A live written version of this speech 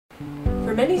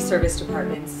many service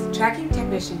departments, tracking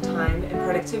technician time and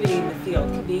productivity in the field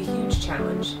can be a huge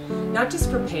challenge, not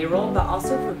just for payroll, but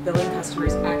also for billing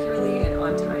customers accurately and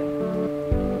on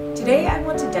time. Today, I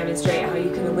want to demonstrate how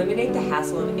you can eliminate the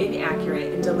hassle of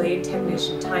inaccurate and delayed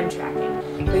technician time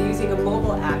tracking by using a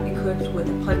mobile app equipped with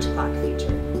a punch clock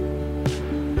feature.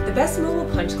 The best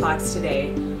mobile punch clocks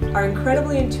today are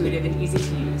incredibly intuitive and easy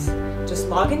to use. Just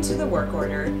log into the work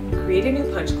order, create a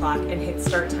new punch clock, and hit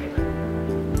Start Timer.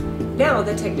 Now,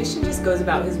 the technician just goes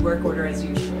about his work order as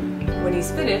usual. When he's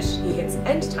finished, he hits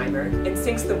End Timer and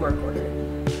syncs the work order.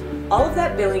 All of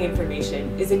that billing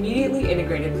information is immediately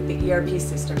integrated with the ERP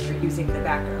system you're using in the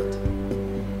background.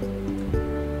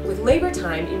 With labor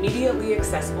time immediately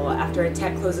accessible after a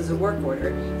tech closes a work order,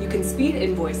 you can speed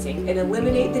invoicing and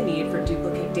eliminate the need for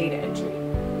duplicate data entry.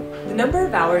 The number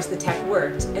of hours the tech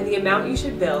worked and the amount you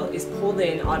should bill is pulled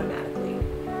in automatically.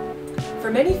 For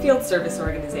many field service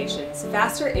organizations,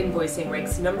 faster invoicing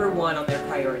ranks #1 on their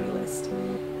priority list.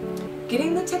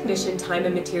 Getting the technician time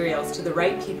and materials to the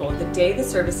right people the day the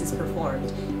service is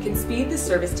performed can speed the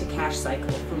service to cash cycle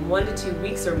from 1 to 2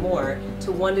 weeks or more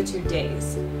to 1 to 2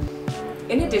 days.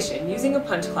 In addition, using a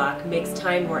punch clock makes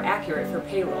time more accurate for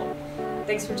payroll.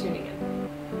 Thanks for tuning in.